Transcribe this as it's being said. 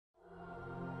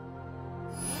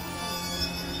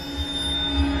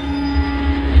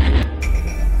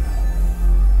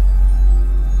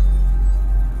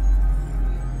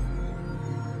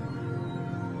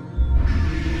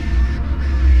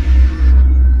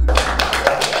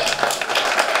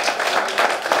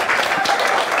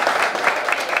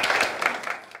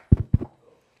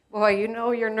you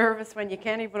know you're nervous when you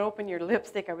can't even open your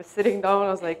lipstick. I was sitting down,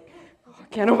 I was like, oh, I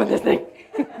can't open this thing.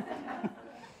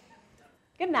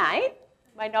 Good night.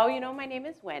 By now you know my name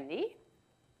is Wendy.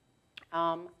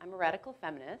 I'm a radical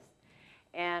feminist.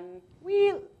 And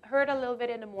we heard a little bit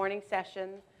in the morning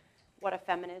session what a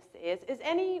feminist is. Is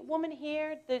any woman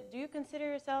here, do you consider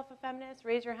yourself a feminist?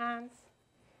 Raise your hands.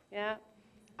 Yeah.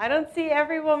 I don't see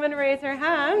every woman raise her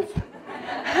hands.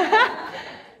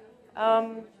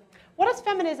 What does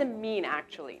feminism mean,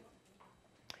 actually?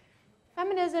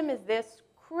 Feminism is this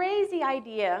crazy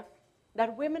idea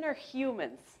that women are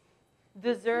humans,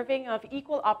 deserving of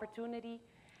equal opportunity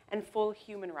and full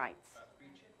human rights.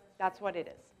 That's what it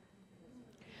is.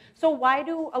 So why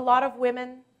do a lot of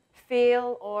women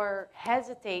fail or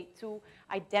hesitate to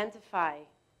identify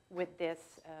with this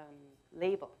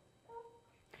label?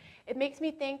 It makes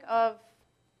me think of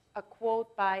a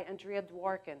quote by Andrea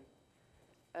Dworkin,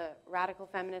 a radical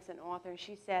feminist and author, and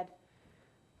she said,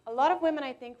 "A lot of women,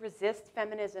 I think, resist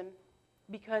feminism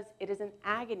because it is an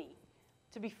agony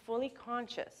to be fully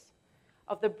conscious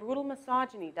of the brutal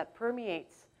misogyny that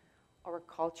permeates our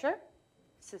culture,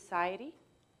 society,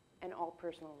 and all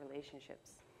personal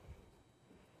relationships."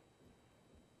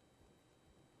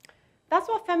 That's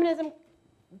what feminism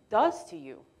does to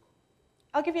you.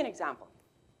 I'll give you an example.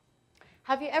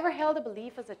 Have you ever held a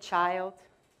belief as a child?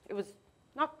 It was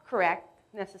not correct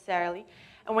necessarily,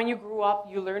 and when you grew up,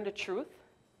 you learned the truth.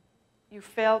 You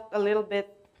felt a little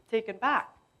bit taken back.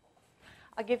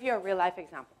 I'll give you a real-life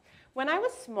example. When I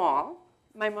was small,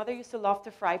 my mother used to love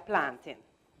to fry plantain,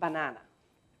 banana.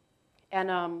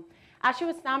 And as she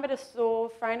would stand by the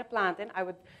stove frying a plantain, I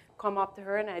would come up to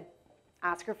her and I'd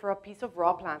ask her for a piece of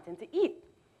raw plantain to eat.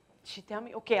 She'd tell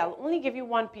me, okay, I'll only give you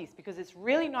one piece because it's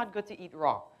really not good to eat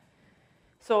raw.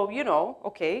 So, you know,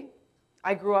 okay,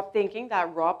 I grew up thinking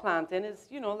that raw plantain is,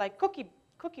 you know, like cookie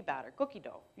batter, cookie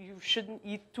dough. You shouldn't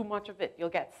eat too much of it. You'll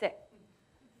get sick.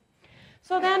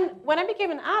 So then, when I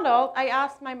became an adult, I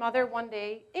asked my mother one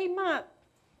day, "Hey, Ma,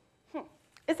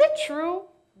 is it true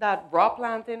that raw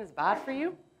plantain is bad for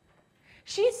you?"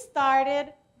 She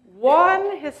started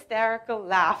one hysterical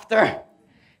laughter.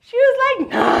 She was like,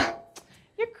 "Nah,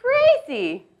 you're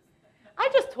crazy. I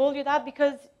just told you that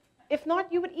because if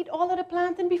not, you would eat all of the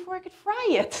plantain before I could fry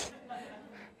it."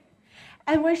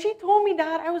 And when she told me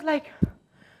that, I was like,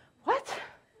 what?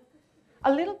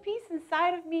 A little piece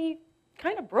inside of me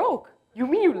kind of broke. You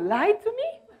mean you lied to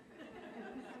me?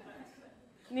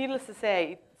 Needless to say,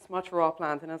 I eat as much raw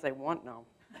plantain as I want now.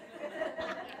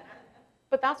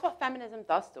 But that's what feminism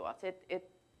does to us. It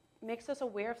makes us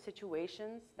aware of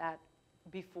situations that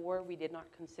before we did not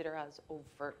consider as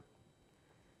overt.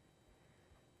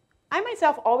 I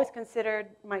myself always considered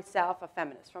myself a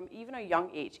feminist from even a young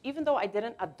age. Even though I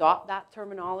didn't adopt that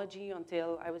terminology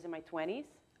until I was in my 20s,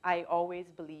 I always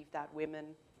believed that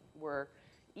women were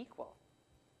equal.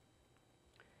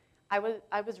 I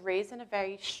was raised in a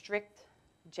very strict,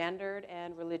 gendered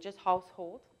and religious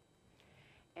household.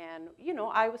 And, you know,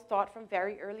 I was taught from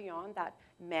very early on that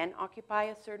men occupy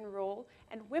a certain role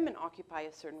and women occupy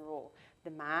a certain role.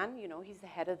 The man, you know, he's the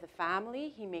head of the family.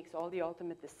 He makes all the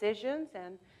ultimate decisions,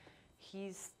 and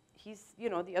he's you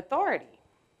know, the authority.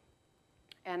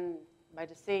 And by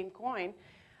the same coin,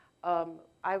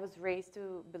 I was raised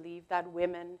to believe that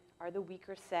women are the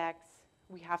weaker sex.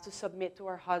 We have to submit to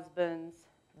our husbands.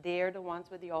 They're the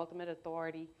ones with the ultimate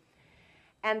authority.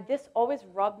 And this always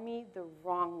rubbed me the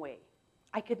wrong way.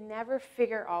 I could never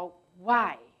figure out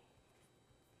why.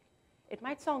 It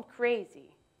might sound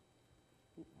crazy.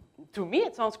 To me,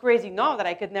 it sounds crazy now that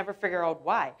I could never figure out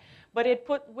why. But it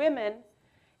put women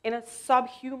in a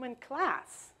subhuman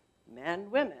class,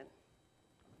 men, women.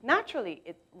 Naturally,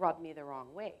 it rubbed me the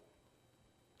wrong way.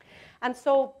 And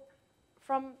so,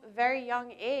 from a very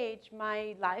young age,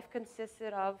 my life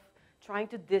consisted of trying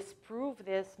to disprove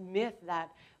this myth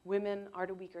that women are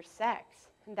the weaker sex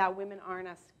and that women aren't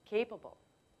as capable.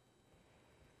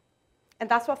 And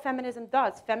that's what feminism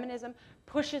does. Feminism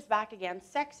pushes back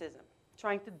against sexism,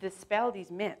 trying to dispel these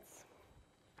myths.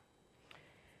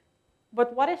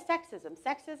 But what is sexism?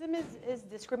 Sexism is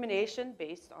discrimination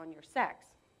based on your sex.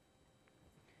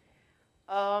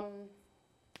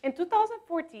 In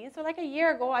 2014, so like a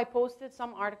year ago, I posted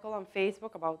some article on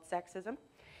Facebook about sexism.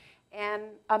 And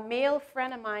a male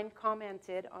friend of mine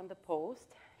commented on the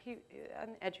post,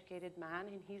 an educated man,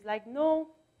 and he's like, "No,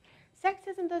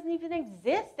 sexism doesn't even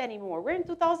exist anymore. We're in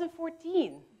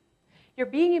 2014. You're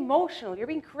being emotional. You're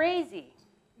being crazy."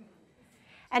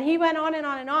 And he went on and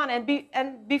on and on.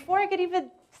 And before I could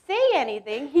even say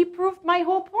anything, he proved my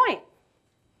whole point.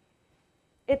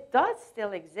 It does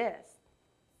still exist.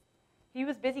 He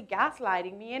was busy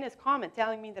gaslighting me in his comment,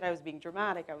 telling me that I was being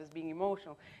dramatic, I was being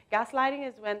emotional. Gaslighting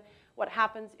is when what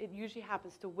happens, it usually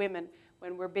happens to women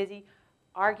when we're busy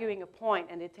arguing a point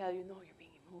and they tell you, no, you're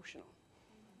being emotional.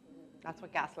 That's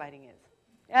what gaslighting is.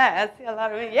 Yeah, I see a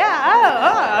lot of it.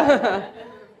 Yeah.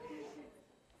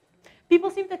 People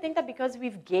seem to think that because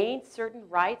we've gained certain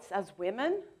rights as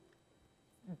women,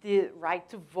 the right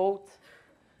to vote,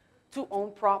 to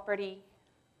own property,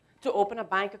 to open a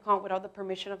bank account without the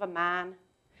permission of a man,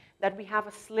 that we have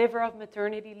a sliver of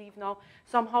maternity leave now,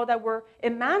 somehow that we're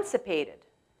emancipated.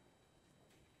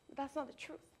 But that's not the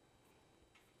truth.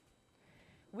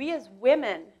 We as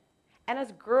women and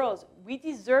as girls, we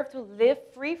deserve to live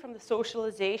free from the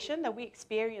socialization that we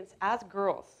experience as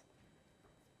girls.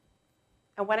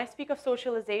 And when I speak of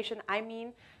socialization, I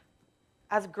mean,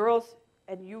 as girls,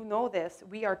 and you know this,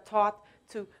 we are taught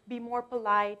to be more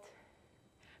polite,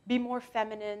 be more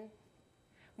feminine,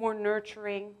 more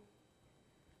nurturing,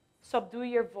 subdue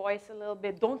your voice a little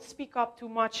bit, don't speak up too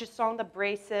much, you sound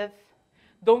abrasive,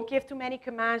 don't give too many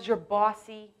commands, you're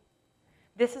bossy.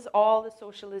 This is all the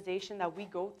socialization that we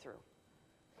go through.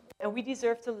 And we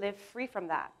deserve to live free from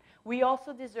that. We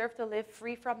also deserve to live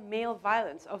free from male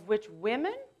violence, of which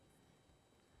women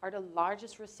are the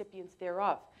largest recipients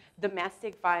thereof.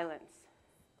 Domestic violence,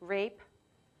 rape,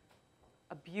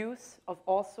 abuse of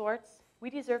all sorts. We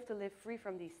deserve to live free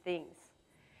from these things.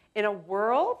 In a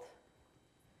world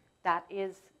that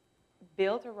is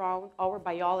built around our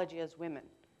biology as women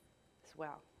as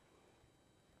well.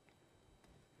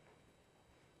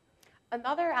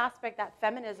 Another aspect that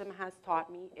feminism has taught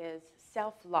me is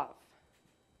self-love.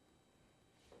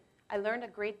 I learned a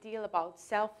great deal about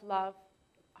self-love,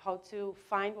 how to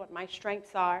find what my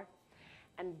strengths are,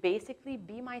 and basically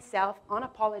be myself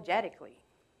unapologetically.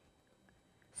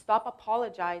 Stop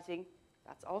apologizing.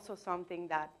 That's also something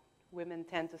that women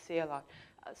tend to say a lot.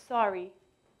 Sorry,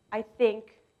 I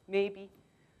think, maybe.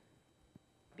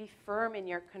 Be firm in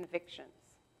your convictions.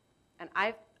 And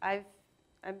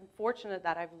I'm fortunate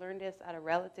that I've learned this at a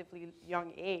relatively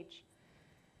young age,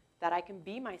 that I can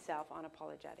be myself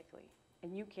unapologetically,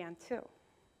 and you can too.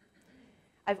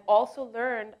 I've also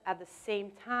learned at the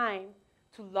same time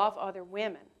to love other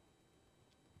women,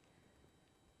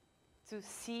 to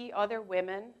see other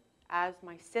women as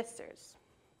my sisters.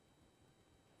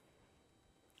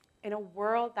 In a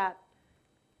world that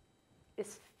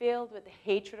is filled with the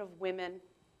hatred of women,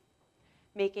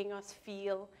 making us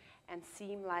feel and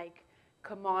seem like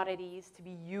commodities to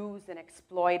be used and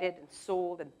exploited and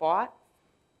sold and bought,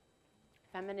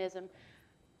 feminism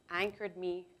anchored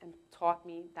me and taught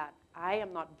me that I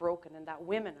am not broken and that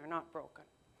women are not broken.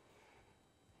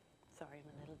 Sorry,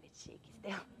 I'm a little bit shaky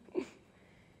still.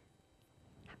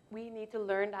 We need to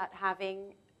learn that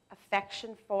having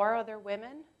affection for other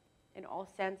women in all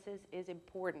senses is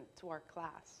important to our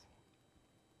class.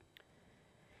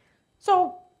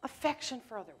 So, affection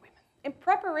for other women. In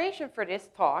preparation for this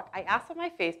talk, I asked on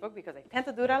my Facebook, because I tend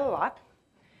to do that a lot,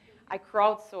 I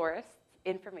crowdsourced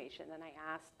information and I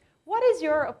asked, what is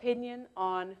your opinion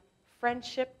on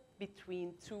friendship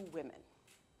between two women?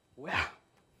 Well,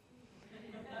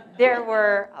 there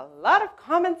were a lot of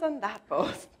comments on that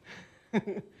post.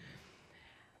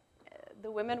 The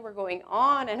women were going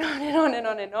on and on and on and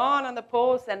on and on the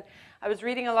post, and I was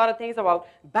reading a lot of things about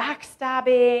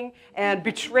backstabbing and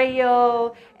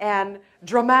betrayal and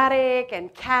dramatic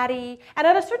and catty. And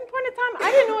at a certain point in time,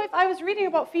 I didn't know if I was reading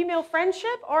about female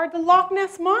friendship or the Loch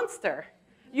Ness Monster.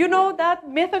 You know, that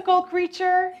mythical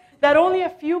creature that only a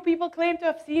few people claim to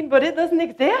have seen, but it doesn't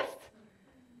exist?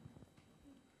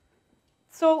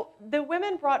 So the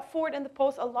women brought forward in the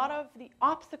post a lot of the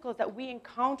obstacles that we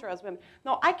encounter as women.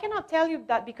 Now, I cannot tell you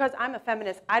that because I'm a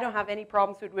feminist, I don't have any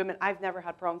problems with women. I've never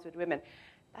had problems with women.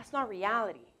 That's not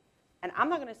reality. And I'm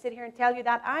not going to sit here and tell you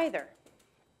that either.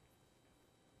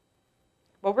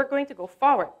 But we're going to go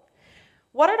forward.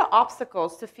 What are the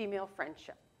obstacles to female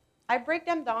friendship? I break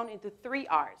them down into 3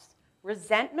 R's: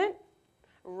 resentment,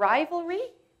 rivalry,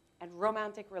 and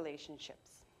romantic relationships.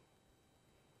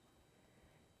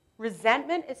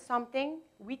 Resentment is something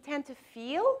we tend to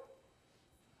feel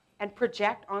and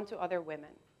project onto other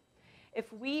women.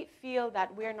 If we feel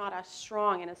that we're not as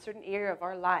strong in a certain area of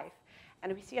our life,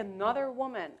 and we see another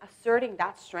woman asserting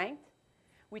that strength,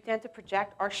 we tend to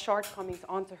project our shortcomings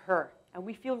onto her, and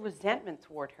we feel resentment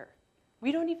toward her.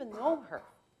 We don't even know her.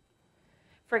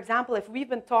 For example, if we've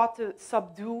been taught to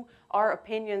subdue our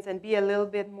opinions and be a little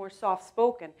bit more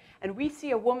soft-spoken, and we see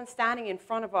a woman standing in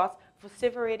front of us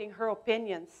vociferating her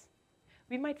opinions,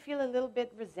 we might feel a little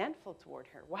bit resentful toward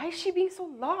her. Why is she being so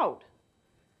loud?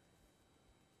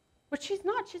 But she's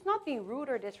not being rude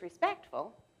or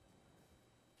disrespectful.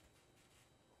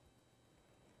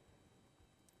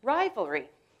 Rivalry.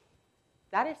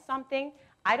 That is something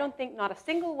I don't think not a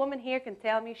single woman here can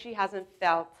tell me she hasn't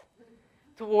felt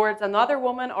towards another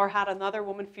woman or had another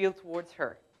woman feel towards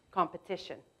her.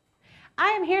 Competition. I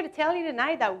am here to tell you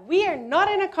tonight that we are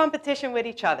not in a competition with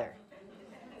each other.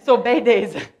 So bad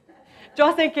days,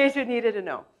 just in case you needed to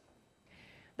know.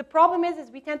 The problem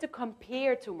is we tend to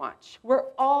compare too much.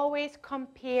 We're always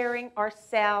comparing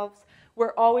ourselves.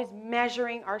 We're always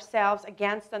measuring ourselves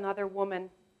against another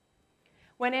woman.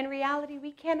 When in reality,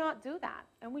 we cannot do that,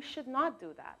 and we should not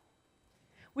do that.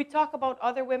 We talk about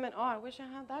other women, oh, I wish I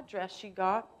had that dress she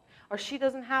got, or she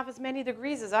doesn't have as many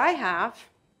degrees as I have,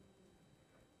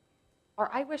 or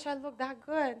I wish I looked that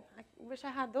good. I wish I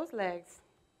had those legs.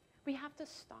 We have to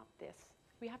stop this.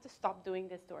 We have to stop doing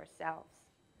this to ourselves.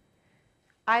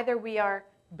 Either we are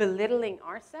belittling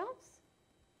ourselves,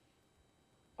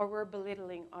 or we're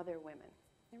belittling other women.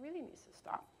 It really needs to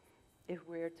stop if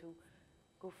we're to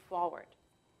go forward.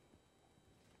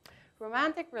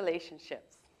 Romantic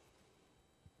relationships.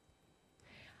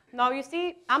 Now, you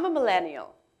see, I'm a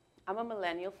millennial. I'm a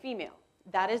millennial female.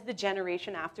 That is the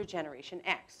generation after Generation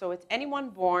X. So it's anyone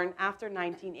born after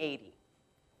 1980.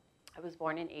 I was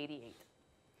born in 88.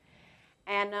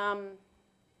 And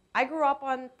I grew up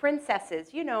on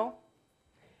princesses, you know,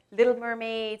 Little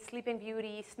Mermaid, Sleeping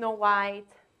Beauty, Snow White.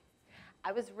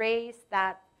 I was raised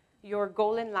that your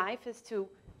goal in life is to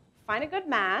find a good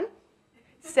man,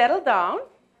 settle down,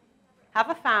 have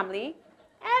a family,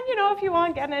 and, you know, if you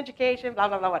want, get an education, blah,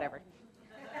 blah, blah, whatever.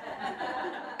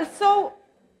 So,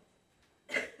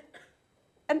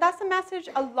 and that's a message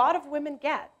a lot of women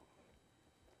get,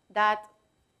 that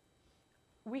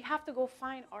we have to go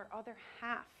find our other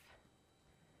half.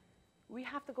 We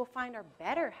have to go find our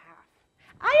better half.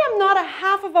 I am not a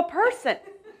half of a person.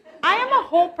 I am a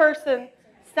whole person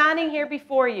standing here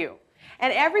before you.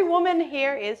 And every woman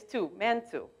here is too, men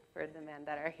too, for the men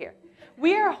that are here.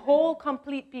 We are whole,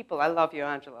 complete people. I love you,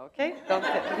 Angela, okay? Don't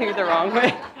take it the wrong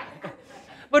way.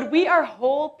 But we are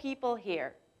whole people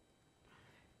here.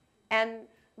 And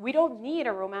we don't need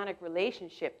a romantic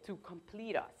relationship to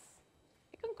complete us.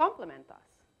 It can complement us.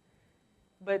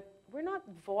 But we're not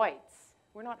voids.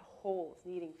 We're not holes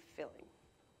needing filling.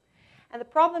 And the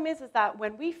problem is that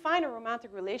when we find a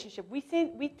romantic relationship, we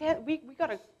got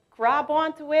to grab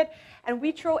onto it, and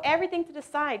we throw everything to the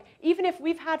side. Even if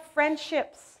we've had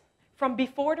friendships from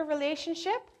before the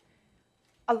relationship,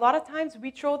 a lot of times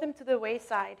we throw them to the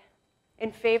wayside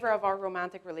in favor of our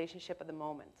romantic relationship at the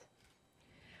moment.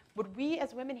 But we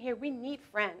as women here, we need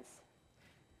friends.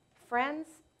 Friends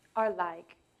are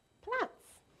like plants.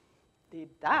 They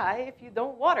die if you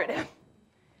don't water them.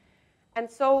 And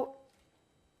so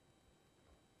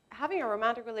having a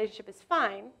romantic relationship is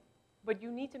fine, but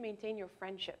you need to maintain your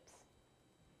friendships.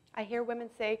 I hear women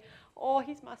say, oh,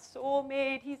 he's my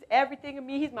soulmate, he's everything to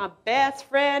me, he's my best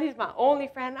friend, he's my only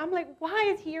friend. I'm like,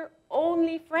 why is he your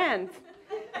only friend?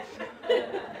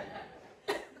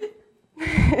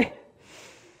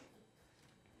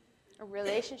 A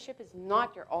relationship is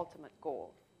not your ultimate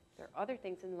goal. There are other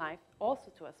things in life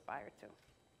also to aspire to.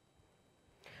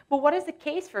 But what is the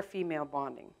case for female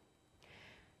bonding?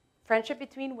 Friendship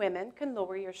between women can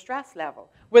lower your stress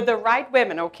level. With the right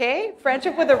women, okay?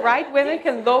 Friendship with the right women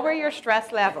can lower your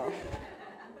stress level.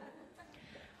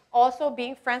 Also,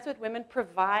 being friends with women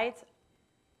provides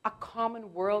a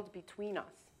common world between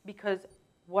us, because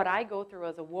what I go through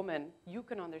as a woman, you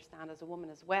can understand as a woman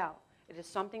as well. It is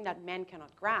something that men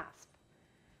cannot grasp.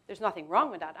 There's nothing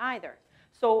wrong with that either.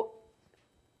 So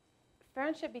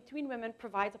friendship between women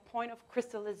provides a point of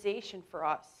crystallization for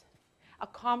us, a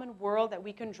common world that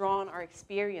we can draw on our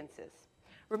experiences.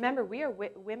 Remember, we are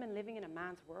women living in a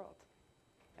man's world,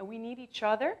 and we need each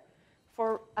other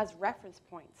as reference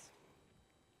points.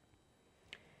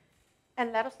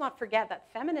 And let us not forget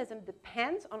that feminism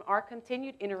depends on our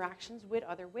continued interactions with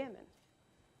other women.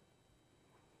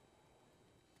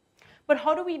 But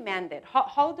how do we mend it?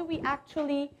 How do we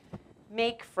actually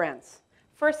make friends?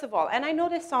 First of all, and I know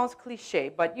this sounds cliche,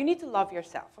 but you need to love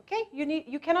yourself, okay?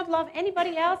 You cannot love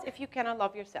anybody else if you cannot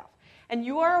love yourself. And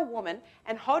you are a woman,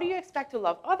 and how do you expect to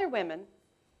love other women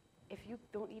if you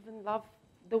don't even love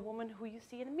the woman who you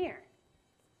see in the mirror?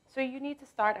 So you need to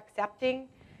start accepting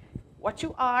what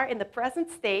you are in the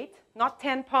present state, not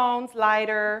 10 pounds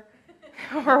lighter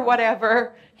or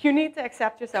whatever. You need to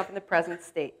accept yourself in the present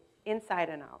state, inside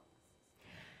and out.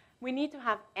 We need to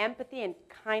have empathy and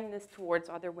kindness towards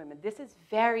other women. This is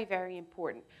very, very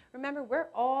important. Remember, we're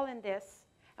all in this,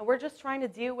 and we're just trying to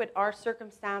deal with our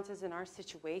circumstances and our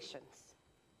situations.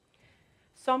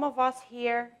 Some of us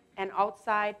here and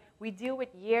outside, we deal with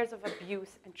years of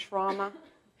abuse and trauma,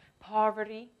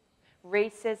 poverty,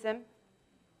 racism.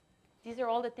 These are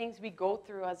all the things we go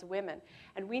through as women.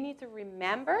 And we need to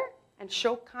remember and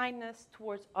show kindness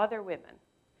towards other women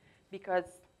because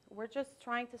we're just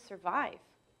trying to survive.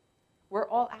 We're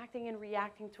all acting and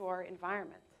reacting to our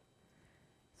environment.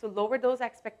 So lower those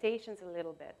expectations a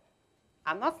little bit.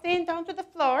 I'm not staying down to the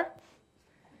floor,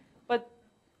 but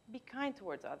be kind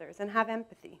towards others and have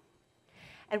empathy.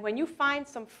 And when you find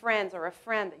some friends or a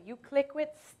friend that you click with,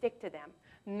 stick to them.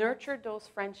 Nurture those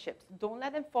friendships. Don't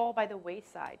let them fall by the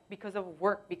wayside because of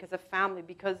work, because of family,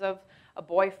 because of a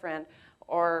boyfriend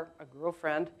or a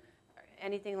girlfriend, or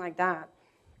anything like that.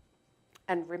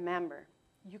 And remember,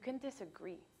 you can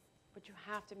disagree, but you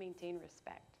have to maintain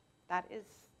respect. That is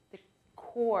the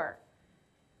core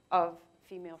of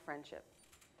female friendship.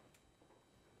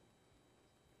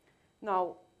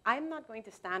 Now, I'm not going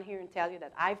to stand here and tell you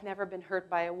that I've never been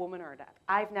hurt by a woman or that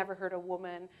I've never hurt a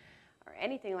woman or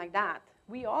anything like that.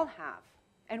 We all have.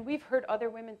 And we've hurt other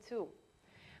women too.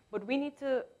 But we need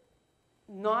to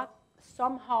not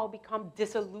somehow become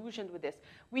disillusioned with this.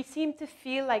 We seem to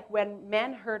feel like when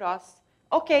men hurt us,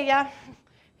 okay, yeah,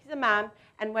 he's a man.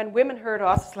 And when women hurt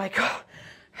us, it's like, oh,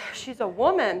 she's a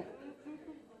woman.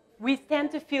 We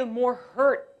tend to feel more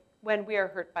hurt when we are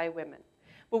hurt by women.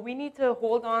 But we need to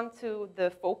hold on to the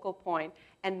focal point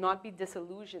and not be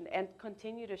disillusioned and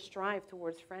continue to strive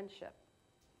towards friendship.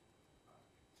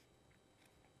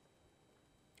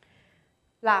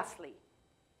 Lastly,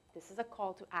 this is a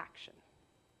call to action.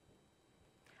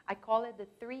 I call it the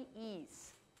 3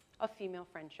 E's of female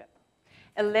friendship.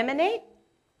 Eliminate,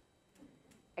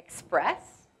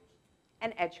 express,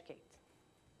 and educate.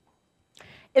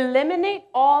 Eliminate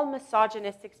all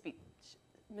misogynistic speech.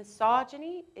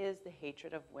 Misogyny is the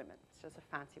hatred of women. It's just a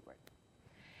fancy word.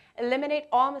 Eliminate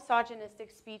all misogynistic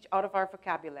speech out of our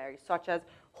vocabulary, such as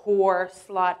whore,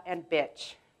 slut, and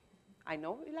bitch. I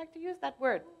know we like to use that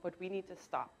word, but we need to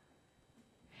stop.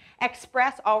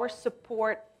 Express our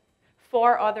support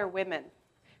for other women.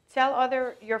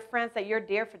 Tell your friends that you're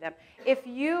there for them. If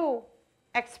you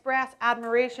express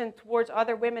admiration towards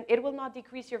other women, it will not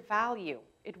decrease your value.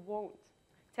 It won't.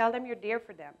 Tell them you're there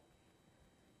for them.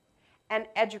 And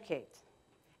educate.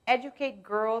 Educate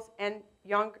girls and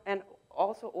young and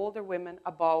also older women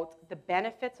about the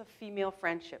benefits of female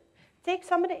friendship. Take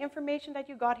some of the information that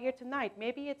you got here tonight.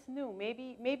 Maybe it's new.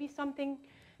 Maybe something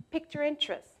piqued your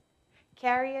interest.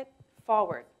 Carry it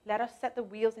forward. Let us set the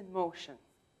wheels in motion.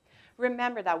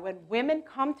 Remember that when women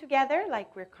come together,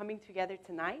 like we're coming together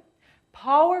tonight,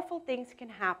 powerful things can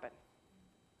happen.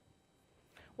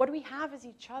 What we have is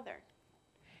each other.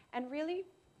 And really,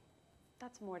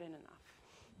 that's more than enough.